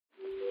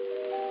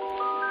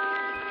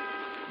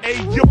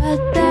Hello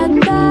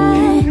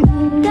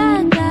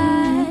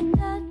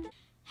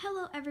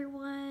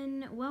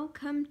everyone,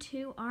 welcome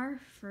to our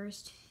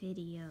first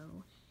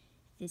video.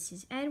 This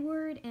is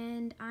Edward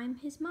and I'm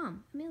his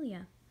mom,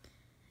 Amelia.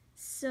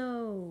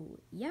 So,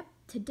 yep,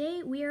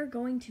 today we are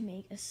going to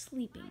make a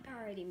sleeping bag.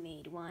 I already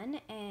made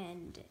one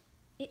and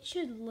it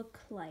should look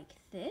like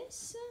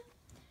this.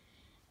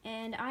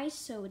 And I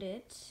sewed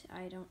it.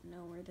 I don't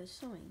know where the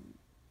sewing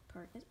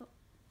part is. Oh,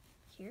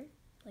 here.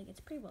 Like,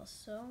 it's pretty well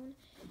sewn.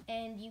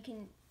 And you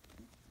can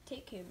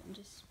take it and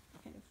just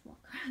kind of walk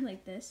around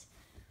like this.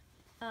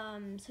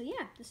 So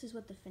yeah, this is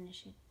what the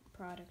finishing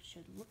product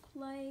should look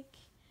like.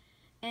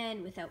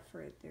 And without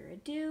further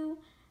ado,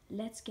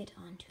 let's get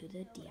on to the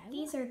DIY.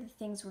 These are the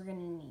things we're gonna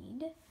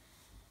need.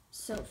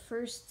 So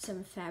first,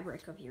 some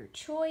fabric of your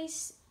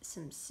choice,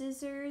 some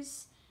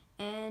scissors,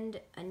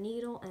 and a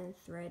needle and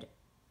thread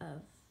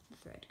of the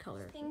thread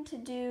color. Thing to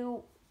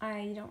do,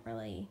 I don't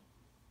really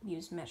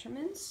use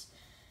measurements,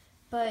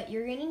 but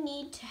you're gonna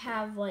need to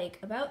have like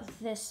about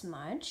this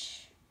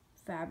much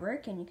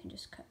fabric, and you can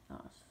just cut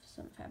off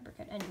some fabric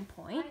at any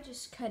point. I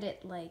just cut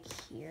it like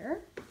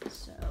here,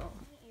 so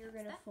you're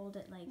gonna fold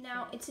it like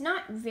now. It's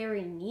not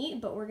very neat,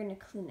 but we're gonna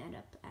clean that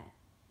up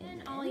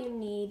and all you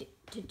need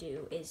to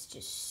do is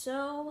just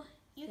sew.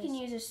 You can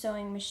use a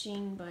sewing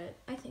machine, but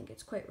I think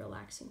it's quite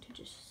relaxing to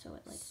just sew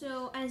it like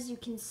so. As you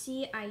can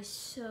see, I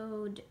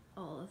sewed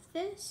all of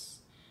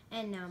this,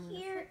 and now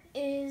here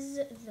is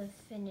the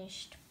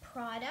finished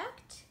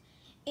product.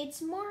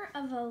 It's more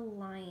of a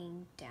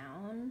lying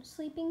down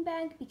sleeping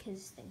bag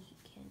because then he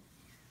can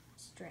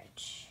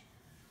stretch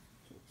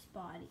his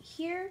body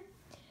here,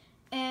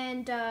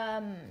 and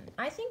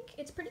I think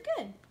it's pretty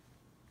good.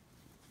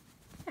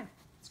 Yeah,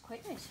 it's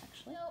quite nice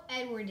actually. So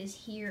Edward is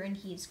here and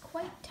he is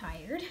quite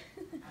tired.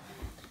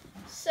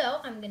 So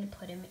I'm gonna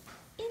put him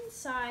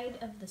inside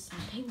of the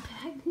sleeping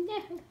bag.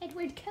 No,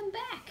 Edward, come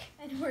back.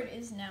 Edward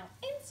is now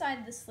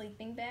inside the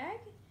sleeping bag.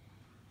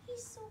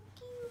 He's so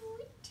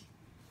cute.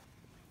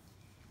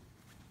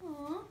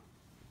 Aww.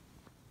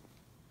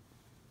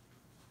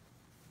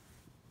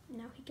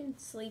 Now he can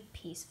sleep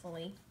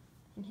peacefully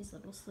in his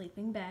little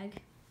sleeping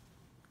bag.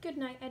 Good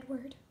night,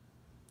 Edward.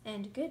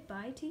 And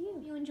goodbye to you.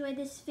 If you enjoyed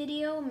this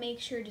video,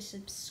 make sure to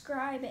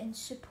subscribe and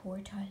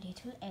support our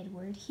little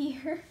Edward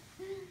here.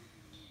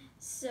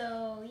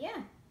 So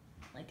yeah,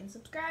 like and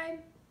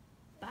subscribe.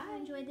 Bye.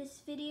 If you enjoyed this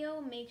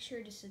video, make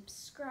sure to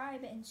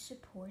subscribe and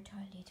support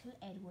our little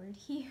Edward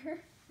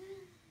here.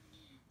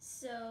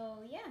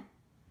 So yeah,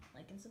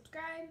 like and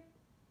subscribe.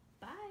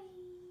 Bye.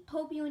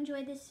 Hope you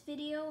enjoyed this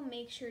video.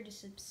 Make sure to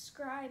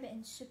subscribe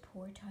and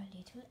support our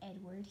little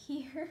Edward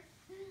here.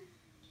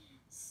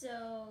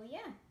 So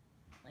yeah,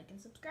 like and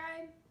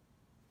subscribe.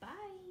 Bye.